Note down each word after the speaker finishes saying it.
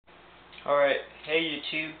Alright, hey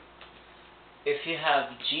YouTube. If you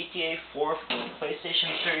have GTA4 for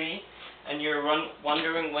PlayStation 3 and you're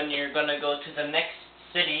wondering when you're gonna go to the next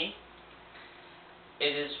city,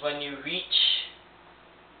 it is when you reach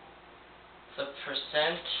the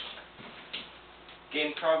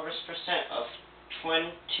game progress percent of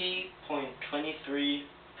 20.23%.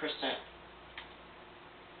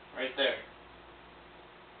 Right there.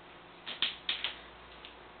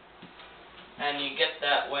 And you get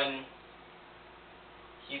that when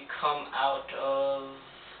you come out of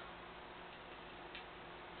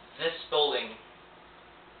this building,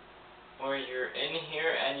 where you're in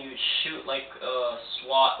here and you shoot like a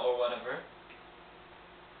SWAT or whatever,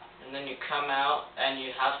 and then you come out and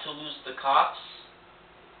you have to lose the cops,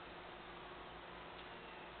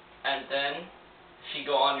 and then if you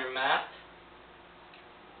go on your map,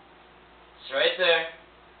 it's right there.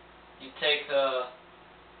 You take a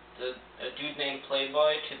dude named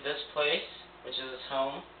Playboy to this place, which is his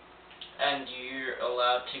home, and you're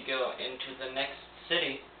allowed to go into the next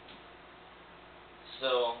city.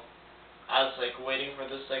 So I was like waiting for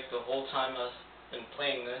this like the whole time I've been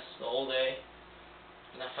playing this, the whole day,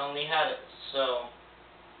 and I finally had it. So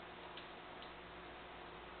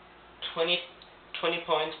 20.23%,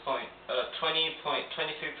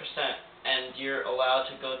 and you're allowed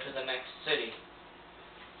to go to the next city.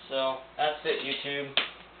 So that's it, YouTube.